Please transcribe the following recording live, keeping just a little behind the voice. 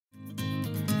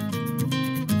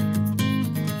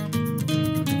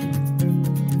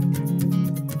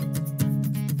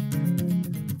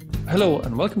Hello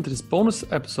and welcome to this bonus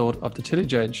episode of the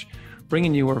Tillage Edge,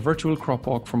 bringing you our virtual crop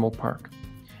walk from Oak Park.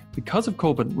 Because of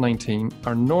COVID-19,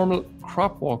 our normal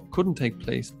crop walk couldn't take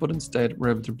place, but instead we're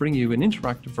able to bring you an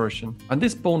interactive version, and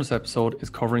this bonus episode is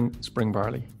covering spring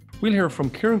barley. We'll hear from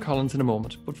Ciaran Collins in a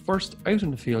moment, but first out in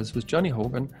the fields was Johnny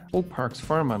Hogan, Oak Park's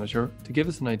farm manager, to give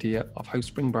us an idea of how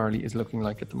spring barley is looking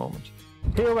like at the moment.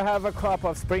 Here we have a crop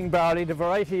of spring barley. The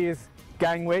variety is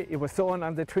Gangway. It was sown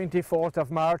on the 24th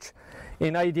of March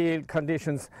in ideal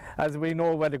conditions. As we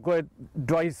know, we had a good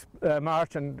dry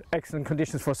March and excellent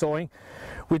conditions for sowing.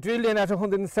 We drilled in at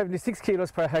 176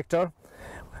 kilos per hectare,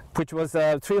 which was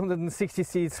 360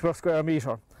 seeds per square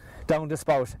metre down the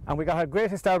spout, and we got a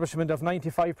great establishment of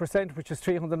 95%, which is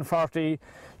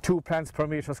 342 plants per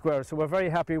metre square, so we're very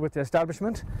happy with the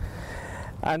establishment.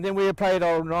 And then we applied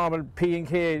our normal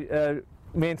P&K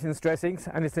maintenance dressings,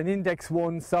 and it's an index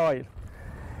 1 soil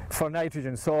for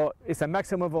nitrogen, so it's a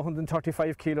maximum of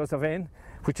 135 kilos of N,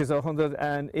 which is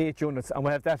 108 units, and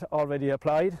we have that already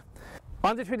applied.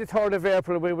 On the 23rd of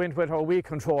April we went with our weed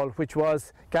control, which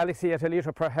was Galaxy at a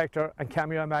litre per hectare and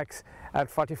Cameo Max at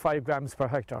 45 grams per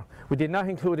hectare. We did not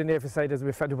include an aphicide as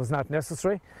we felt it was not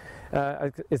necessary.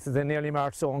 It's the early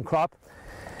March sown crop.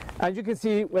 And you can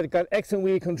see we've got excellent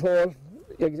weed control.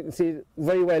 You can see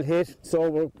very well hit, so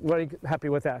we're very happy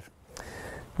with that.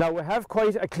 Now we have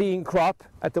quite a clean crop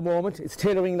at the moment. It's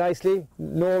tailoring nicely,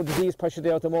 no disease pressure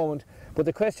there at the moment. But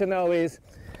the question now is,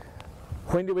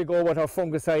 when do we go with our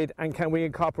fungicide, and can we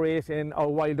incorporate in our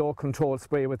wild oak control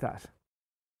spray with that?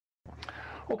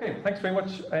 Okay, thanks very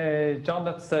much, John.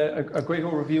 That's a great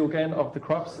overview again of the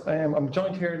crops. I'm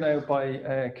joined here now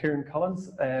by Ciaran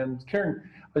Collins. Ciaran,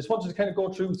 I just wanted to kind of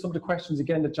go through some of the questions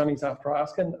again that Johnny's after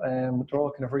asking. They're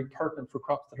all kind of very pertinent for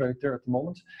crops that are out there at the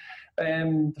moment.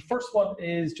 The first one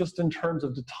is just in terms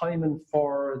of the timing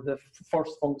for the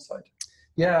first fungicide.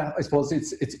 Yeah, I suppose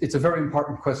it's a very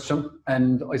important question,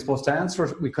 and I suppose to answer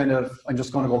it, I'm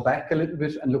just going to go back a little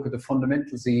bit and look at the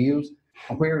fundamentals of yield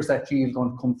and where is that yield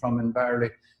going to come from in barley.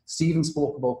 Stephen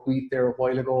spoke about wheat there a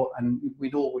while ago, and we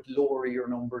know with lower ear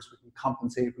numbers we can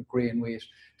compensate with grain weight.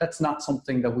 That's not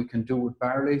something that we can do with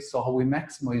barley. So how we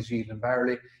maximise yield in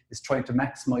barley is trying to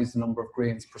maximise the number of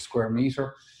grains per square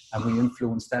metre, and we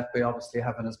influence that by obviously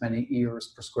having as many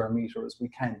ears per square metre as we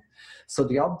can. So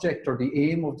the object or the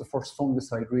aim of the first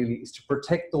fungicide really is to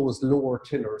protect those lower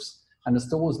tillers, and it's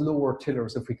those lower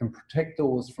tillers, if we can protect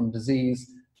those from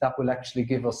disease, that will actually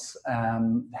give us,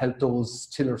 help those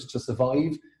tillers to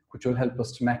survive, which will help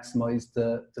us to maximise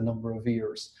the number of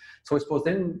ears. So I suppose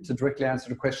then to directly answer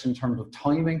the question in terms of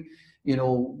timing, you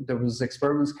know, there was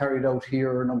experiments carried out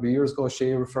here a number of years ago.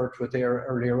 Shay referred to it there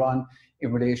earlier on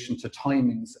in relation to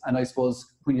timings. And I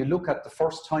suppose when you look at the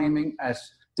first timing at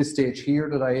this stage here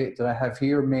that I have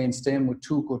here, main stem with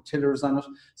 2 good tillers on it,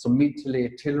 so mid to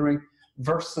late tillering,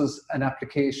 versus an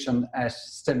application at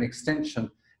stem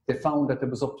extension, they found that there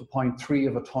was up to 0.3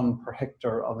 of a tonne per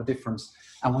hectare of a difference.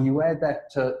 And when you add that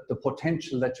to the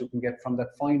potential that you can get from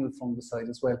that final fungicide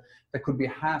as well, there could be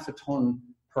half a tonne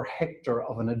per hectare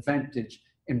of an advantage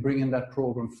in bringing that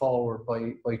program forward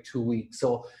by 2 weeks.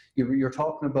 So you're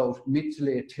talking about mid to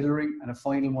late tillering and a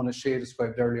final one, as Shay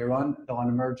described earlier on, dawn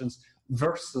emergence,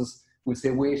 versus, we'll say,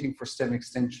 waiting for stem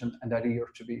extension and that ear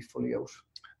to be fully out.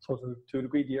 So to a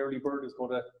degree, the early bird is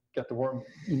going to get the worm.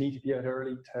 You need to be out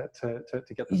early to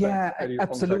get the yeah,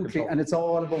 absolutely. And it's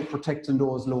all about protecting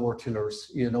those lower tillers,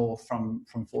 you know, from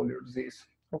foliar disease.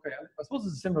 Okay, I suppose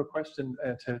it's a similar question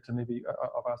to maybe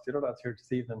I've asked the other lads here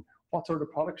this evening. What sort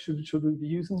of products should we be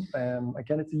using?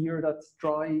 Again, it's a year that's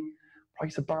dry,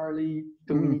 price of barley,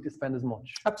 do we need to spend as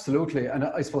much? Absolutely, and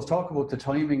I suppose talk about the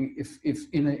timing. If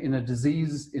in a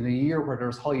disease, in a year where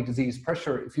there's high disease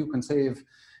pressure, if you can save,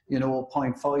 you know,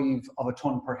 0.5 of a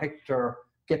tonne per hectare,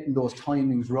 getting those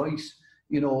timings right,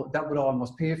 you know, that would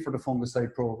almost pay for the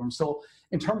fungicide program. So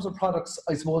in terms of products,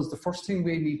 I suppose the first thing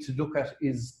we need to look at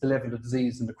is the level of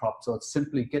disease in the crop. So it's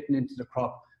simply getting into the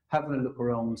crop, having a look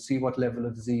around, see what level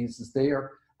of disease is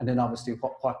there, and then obviously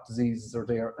what diseases are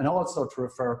there. And also to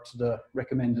refer to the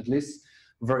recommended list.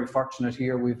 We're very fortunate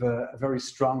here. We've a very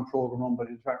strong program run by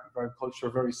the Department of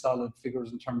Agriculture, very solid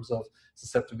figures in terms of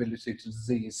susceptibility to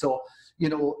disease. So, you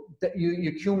know, that you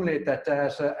accumulate that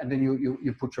data and then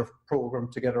you put your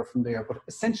program together from there. But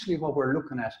essentially what we're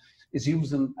looking at is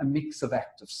using a mix of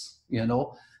actives, you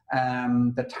know,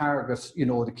 that target, you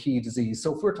know, the key disease.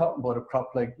 So if we're talking about a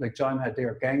crop like John had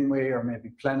there, Gangway or maybe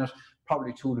Planet,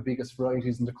 probably 2 of the biggest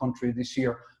varieties in the country this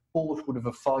year, both would have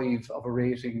a 5 of a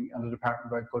rating on the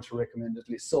Department of Agriculture recommended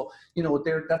list. So, you know,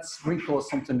 that's really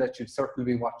something that you'd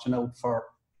certainly be watching out for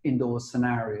in those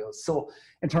scenarios. So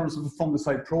in terms of the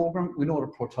fungicide program, we know the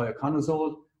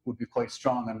prothioconazole, would be quite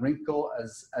strong on Rinco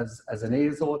as an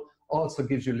azole. Also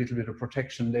gives you a little bit of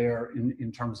protection there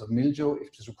in terms of mildew if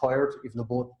it's required, even though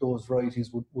both those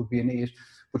varieties would be an 8.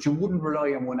 But you wouldn't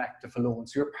rely on one active alone.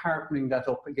 So you're partnering that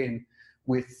up again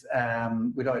with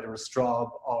either a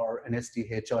Straub or an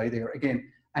SDHI there.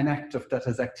 Again, an active that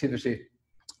has activity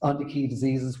on the key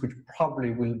diseases, which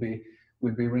probably will be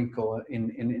Rinco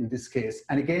in this case.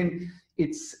 And again,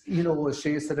 it's, as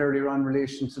Shay said earlier on in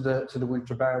relation to the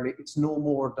winter barley, it's no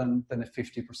more than a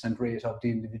 50% rate of the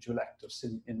individual actives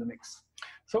in the mix.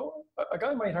 So a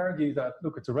guy might argue that,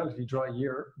 look, it's a relatively dry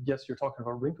year. Yes, you're talking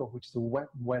about Rinco, which is a wet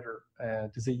weather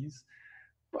disease.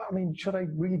 But I mean, should I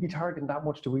really be targeting that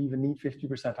much? Do we even need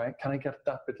 50%? Can I get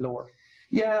that bit lower?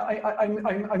 Yeah,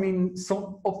 I mean,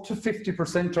 so up to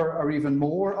 50% or even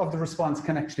more of the response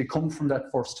can actually come from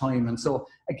that first time. And so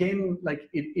again, like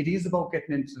it is about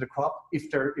getting into the crop.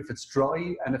 If it's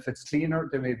dry and if it's cleaner,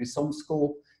 there may be some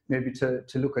scope maybe to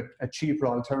look at cheaper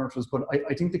alternatives. But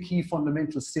I think the key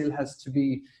fundamental still has to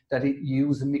be that you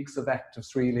use a mix of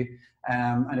actives really.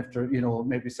 And if there,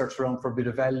 maybe search around for a bit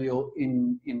of value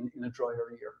in a drier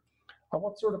year. And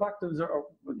what sort of actives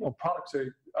or products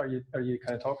are you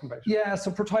kind of talking about? Yeah, so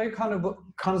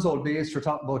prothioconazole based, you're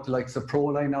talking about the likes of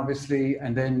Proline, obviously,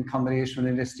 and then combination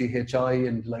with an SDHI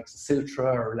and likes of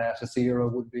Siltra or Latticera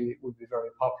would be very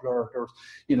popular.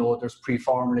 There's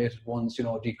pre-formulated ones,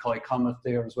 Decoy Comet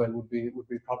there as well would be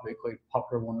probably a quite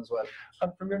popular one as well.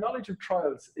 And from your knowledge of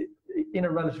trials in a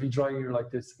relatively dry year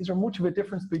like this, is there much of a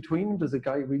difference between them? Does a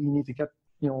guy really need to get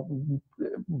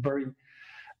very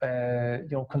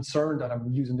concerned that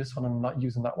I'm using this one and not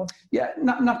using that one? Yeah,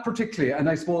 not particularly. And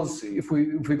I suppose if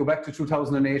we go back to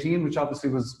 2018, which obviously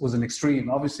was an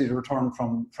extreme, obviously the return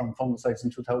from fungicides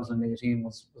in 2018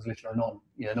 was little or none,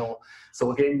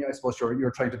 So again, I suppose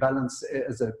you're trying to balance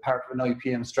as a part of an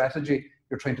IPM strategy.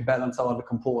 You're trying to balance all the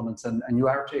components, and you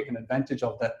are taking advantage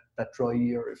of that dry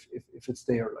year if it's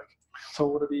there. So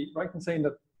would it be right in saying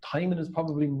that timing is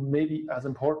probably maybe as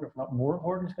important, if not more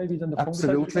important, maybe than the fungicide?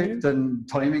 Absolutely. Then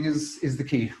timing is the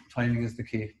key. Timing is the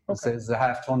key. Okay. It says a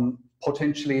half ton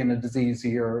potentially in a disease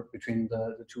year between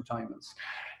the two timings.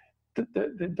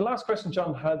 The last question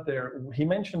John had there, he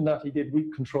mentioned that he did weed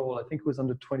control. I think it was on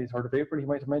the 23rd of April. He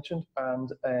might have mentioned,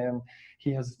 and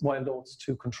he has wild oats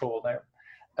to control now.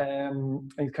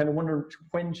 And he's kind of wondering,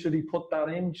 when should he put that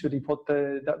in? Should he put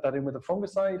that in with a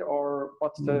fungicide, or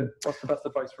what's the best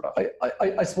advice for that?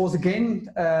 I suppose again,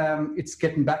 it's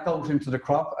getting back out into the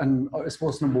crop, and I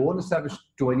suppose number one, establish,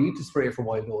 do I need to spray for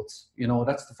wild oats?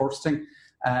 That's the first thing.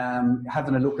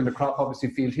 Having a look in the crop,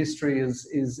 obviously field history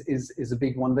is a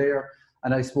big one there.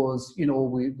 And I suppose, we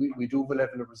do have a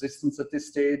level of resistance at this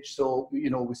stage, so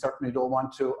we certainly don't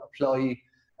want to apply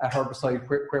a herbicide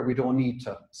where we don't need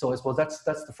to. So I suppose that's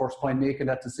the first point, making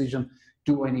that decision.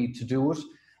 Do I need to do it?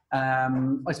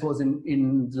 I suppose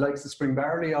in the likes of spring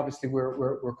barley, obviously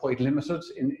we're quite limited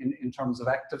in terms of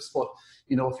actives. But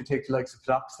if you take the likes of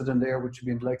Phloxidin there, which would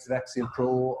be in the likes of Axial Pro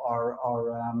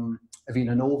or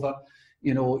Avena Nova,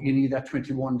 you need that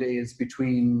 21 days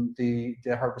between the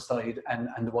herbicide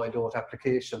and the wild oat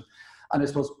application. And I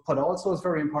suppose what also is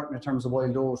very important in terms of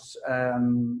wild oat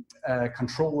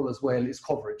control as well is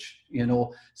coverage.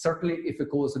 Certainly if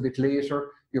it goes a bit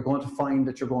later, you're going to find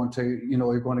that you're going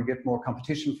to get more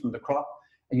competition from the crop,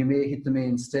 and you may hit the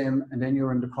main stem, and then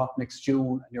you're in the crop next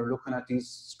June, and you're looking at these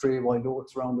stray wild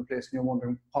oats around the place, and you're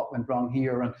wondering what went wrong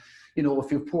here. And if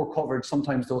you have poor coverage,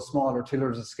 sometimes those smaller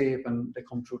tillers escape and they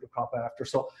come through the crop after.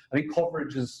 So I think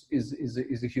coverage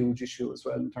is a huge issue as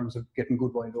well in terms of getting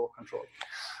good wild oat control.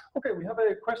 Okay, we have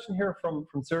a question here from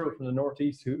Cyril from the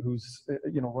Northeast, who's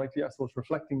rightly, I suppose,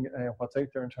 reflecting what's out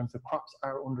there in terms of crops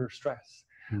are under stress.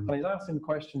 Mm-hmm. And he's asking the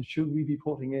question, should we be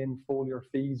putting in foliar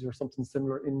feeds or something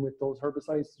similar in with those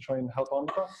herbicides to try and help on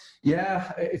the crop?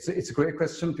 Yeah, it's a great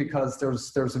question, because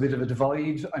there's a bit of a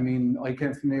divide. I mean, I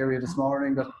came from an area this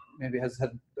morning that maybe has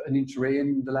had an inch of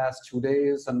rain the last 2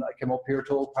 days, and I came up here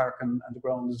to Oak Park and the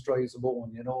ground is dry as a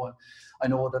bone, and I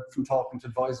know that from talking to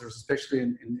advisors, especially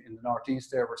in the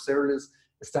Northeast there where Cyril is,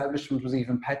 establishment was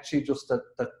even patchy, just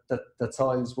that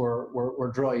soils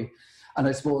were dry. And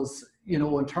I suppose,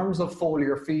 in terms of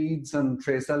foliar feeds and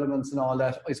trace elements and all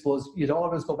that, I suppose you'd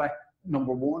always go back,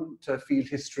 number one, to field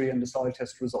history and the soil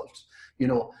test result.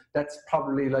 That's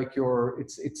probably like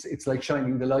it's like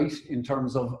shining the light in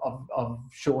terms of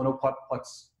showing up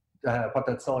what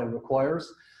that soil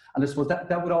requires. And I suppose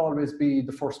that would always be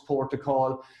the first port to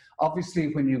call.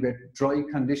 Obviously, when you get dry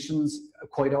conditions,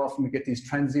 quite often we get these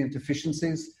transient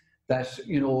deficiencies that,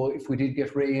 if we did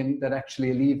get rain, that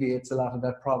actually alleviates a lot of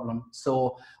that problem.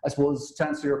 So I suppose to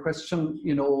answer your question,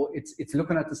 it's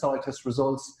looking at the soil test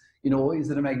results, Is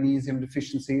it a magnesium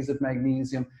deficiency? Is it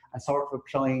magnesium? And sort of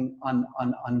applying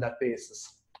on that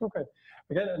basis. Okay.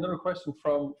 Again, another question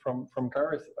from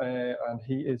Gareth, and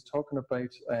he is talking about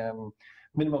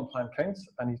minimum plant counts,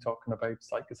 and he's talking about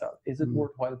Ciaran. Is it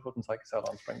worthwhile putting Ciaran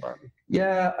on spring barley?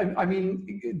 Yeah, I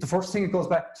mean, the first thing, it goes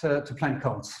back to plant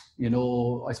counts.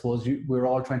 I suppose we're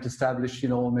all trying to establish,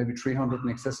 maybe 300, in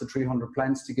excess of 300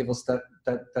 plants to give us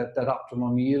that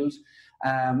optimum yield.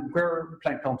 Where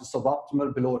plant count is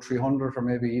suboptimal, below 300 or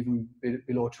maybe even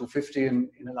below 250 in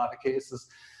a lot of cases.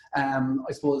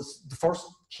 I suppose the first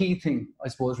key thing,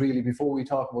 really, before we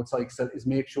talk about Ciaran, is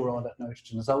make sure all that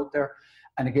nitrogen is out there.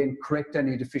 And again, correct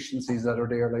any deficiencies that are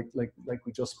there, like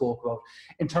we just spoke about.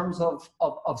 In terms of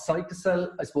Ciaran,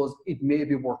 I suppose it may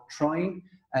be worth trying,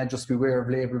 and just beware of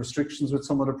label restrictions with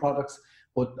some of the products.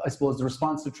 But I suppose the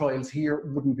responsive trials here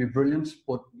wouldn't be brilliant,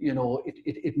 but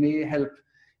it may help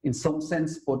in some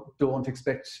sense, but don't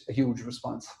expect a huge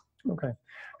response. Okay.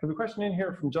 We have a question in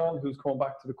here from John, who's going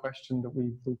back to the question that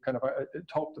we kind of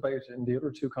talked about in the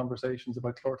other two conversations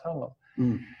about chlorothalonil.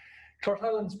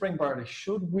 Chlorothalonil spring barley,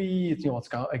 should we, it's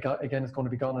going to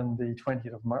be gone on the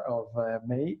 20th of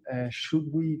May.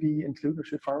 Should we be included,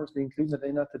 should farmers be including it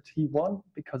in at the T1,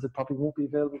 because it probably won't be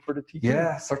available for the T2?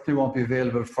 Yeah, certainly won't be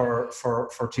available for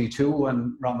T2,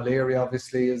 and raw malaria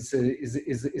obviously is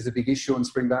a big issue in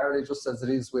spring barley, just as it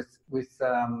is with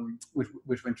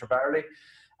winter barley.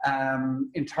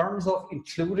 In terms of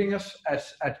including it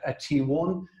at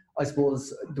T1, I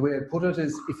suppose the way I put it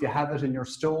is, if you have it in your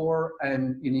store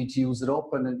and you need to use it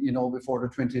up, and before the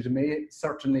 20th of May,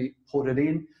 certainly put it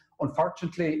in.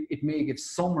 Unfortunately, it may give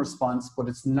some response, but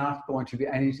it's not going to be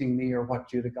anything near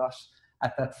what you'd have got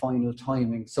at that final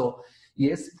timing. So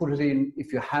yes, put it in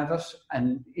if you have it,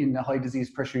 and in a high disease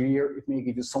pressure year, it may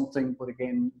give you something, but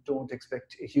again, don't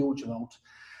expect a huge amount.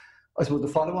 I suppose the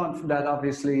follow-on from that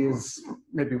obviously is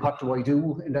maybe, what do I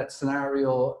do in that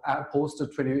scenario post the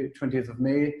 20th of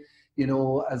May?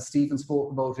 As Stephen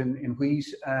spoke about in wheat,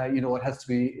 it has to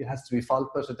be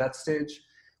Falpet at that stage.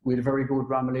 We had a very good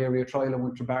raw malaria trial on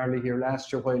winter barley here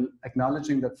last year, while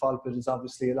acknowledging that Falpet is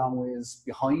obviously a long ways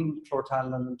behind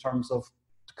chlorothalonil in terms of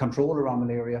control of raw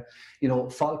malaria.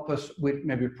 Falpet with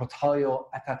maybe Prothio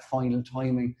at that final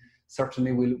timing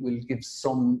certainly will give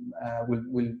some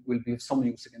will be of some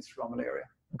use against raw malaria.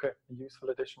 Okay, a useful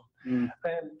addition.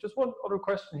 Just one other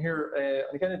question here,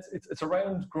 and again, it's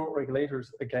around growth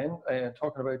regulators again,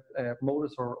 talking about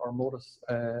Modus or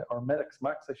Medex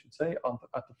Max, I should say,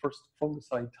 at the first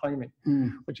fungicide timing,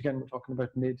 which again we're talking about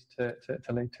mid to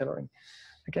late tillering.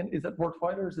 Again, is that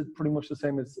worthwhile, or is it pretty much the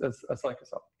same as Ciaran?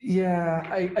 Yeah,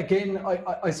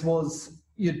 I suppose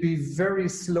you'd be very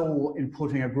slow in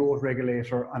putting a growth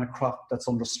regulator on a crop that's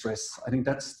under stress. I think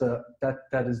that is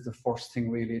the first thing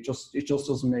really. It just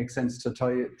doesn't make sense to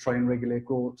try and regulate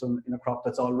growth in a crop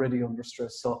that's already under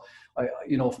stress. So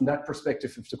from that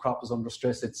perspective, if the crop is under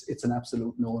stress, it's an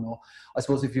absolute no-no. I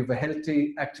suppose if you have a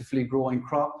healthy, actively growing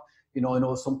crop, I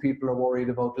know some people are worried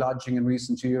about lodging in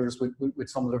recent years with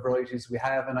some of the varieties we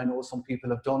have, and I know some people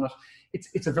have done it.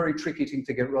 It's a very tricky thing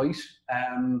to get right.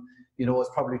 It's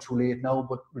probably too late now,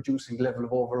 but reducing the level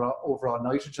of overall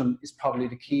nitrogen is probably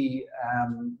the key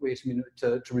way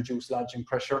to reduce lodging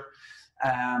pressure.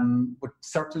 But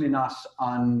certainly not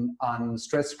on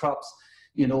stress crops.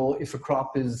 If a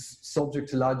crop is subject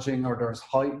to lodging or there's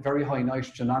very high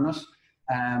nitrogen on it,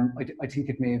 I think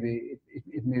it may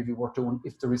be worth doing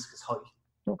if the risk is high.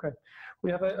 Okay. We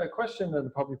have a question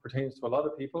that probably pertains to a lot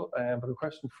of people, but a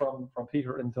question from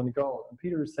Peter in Donegal. And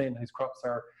Peter is saying his crops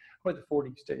are by the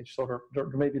 40 stage, so they're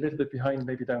maybe a little bit behind,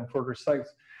 maybe down further south.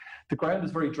 The ground is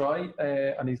very dry,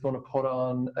 and he's going to put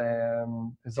on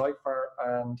Zyphar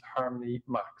and Harmony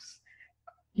Max.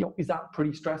 Is that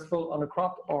pretty stressful on a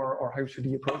crop, or how should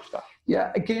he approach that?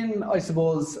 Yeah, again, I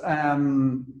suppose,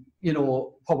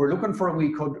 what we're looking for in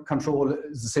weed control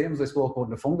is the same as I spoke about in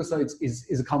the fungicides,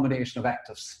 is a combination of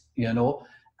actives,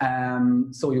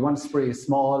 So you want to spray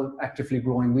small, actively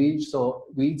growing weeds. So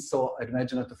I'd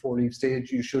imagine at the 4-leaf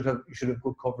stage, you should have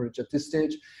good coverage at this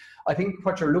stage. I think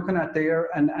what you're looking at there,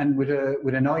 and with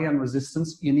an eye on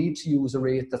resistance, you need to use a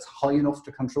rate that's high enough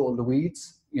to control the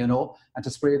weeds, and to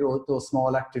spray those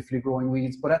small, actively growing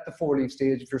weeds. But at the 4-leaf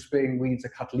stage, if you're spraying weeds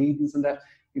at cotyledons and that,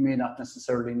 you may not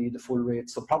necessarily need the full rate.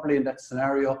 So probably in that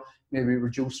scenario, maybe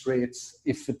reduced rates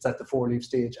if it's at the 4-leaf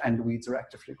stage and the weeds are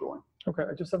actively growing. Okay,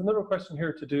 I just have another question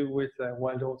here to do with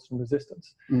wild oats and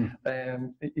resistance.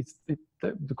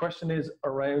 The question is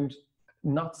around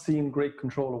not seeing great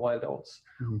control of wild oats.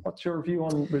 What's your view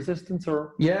on resistance?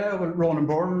 Or Yeah, well, Ronan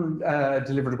Byrne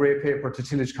delivered a great paper to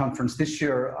Tillage Conference this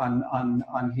year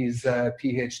on his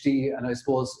PhD, and I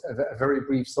suppose a very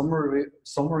brief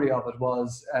summary of it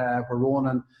was where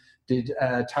Ronan did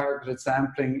targeted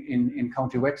sampling in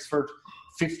County Wexford.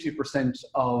 50%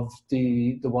 of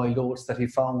the wild oats that he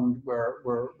found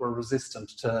were resistant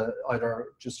to either,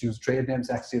 just use trade names,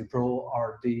 Axial Pro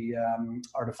or the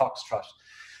Foxtrot.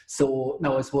 So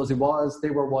now I suppose they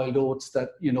were wild oats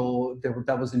that,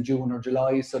 that was in June or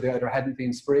July, so they either hadn't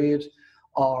been sprayed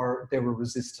or they were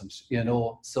resistant,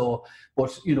 So,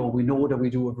 but, we know that we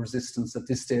do have resistance at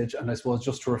this stage. And I suppose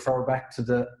just to refer back to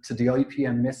the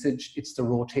IPM message, it's the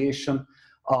rotation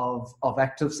of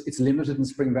actives. It's limited in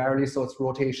spring barley, so it's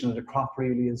rotation of the crop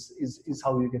really is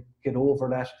how you get over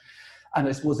that. And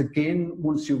I suppose, again,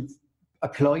 once you've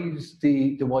applied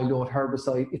the wild oat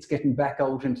herbicide, it's getting back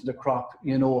out into the crop,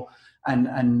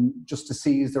 and just to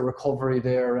seize the recovery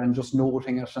there and just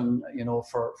noting it and,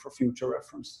 for future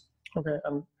reference. Okay,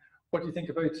 and what do you think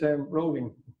about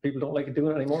roving? People don't like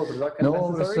doing it anymore, but is that kind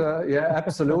of necessary? Yeah,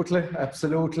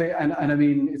 absolutely. And I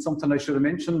mean, it's something I should have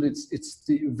mentioned. It's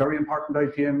the very important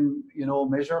IPM,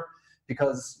 measure,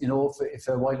 because, if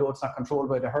a wild oat's not controlled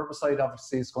by the herbicide,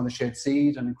 obviously it's going to shed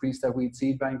seed and increase that weed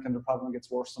seed bank, and the problem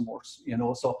gets worse and worse,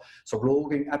 So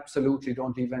roguing, absolutely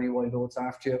don't leave any wild oats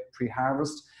after you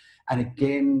pre-harvest. And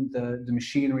again, the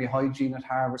machinery hygiene at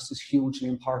harvest is hugely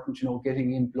important,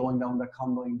 getting in, blowing down that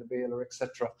combine, the baler,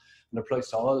 etc. And it applies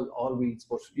to all weeds,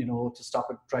 but, to stop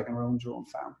it dragging around your own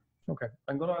farm. Okay,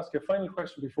 I'm going to ask you a final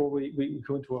question before we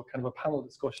go into a kind of a panel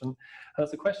discussion. And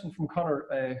it's a question from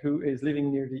Connor, who is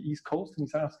living near the East Coast, and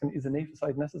he's asking, is an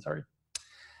aphicide necessary?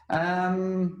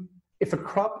 If a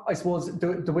crop, I suppose,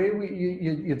 the way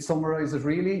you'd summarise it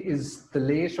really is the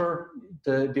later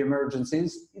the emergence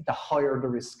is, the higher the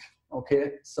risk.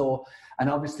 Okay, so, and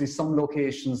obviously some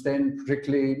locations then,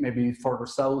 particularly maybe further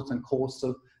south and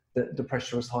coastal, the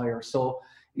pressure is higher. So,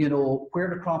 where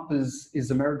the crop is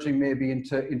emerging maybe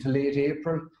into late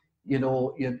April,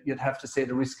 you'd have to say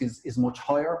the risk is much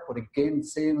higher. But again,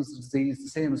 same as the disease, the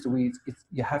same as the weeds,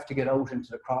 you have to get out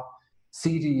into the crop.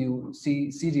 See do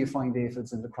you find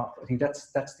aphids in the crop? I think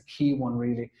that's the key one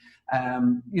really.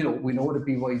 We know that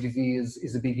BYDV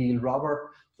is a big yield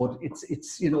robber, but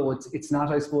it's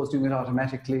not, I suppose, doing it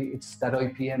automatically. It's that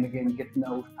IPM again getting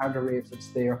out. Are there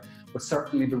aphids there? But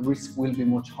certainly the risk will be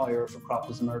much higher if a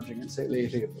crop is emerging in, say,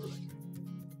 late April.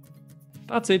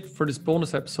 That's it for this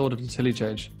bonus episode of the Tillage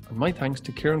Edge, and my thanks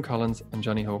to Ciaran Collins and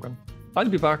Johnny Hogan. I'll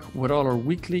be back with all our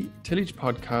weekly tillage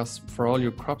podcasts for all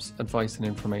your crops, advice and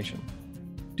information.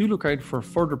 Do look out for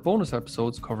further bonus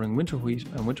episodes covering winter wheat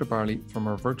and winter barley from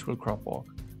our virtual crop walk.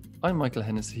 I'm Michael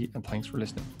Hennessy, and thanks for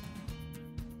listening.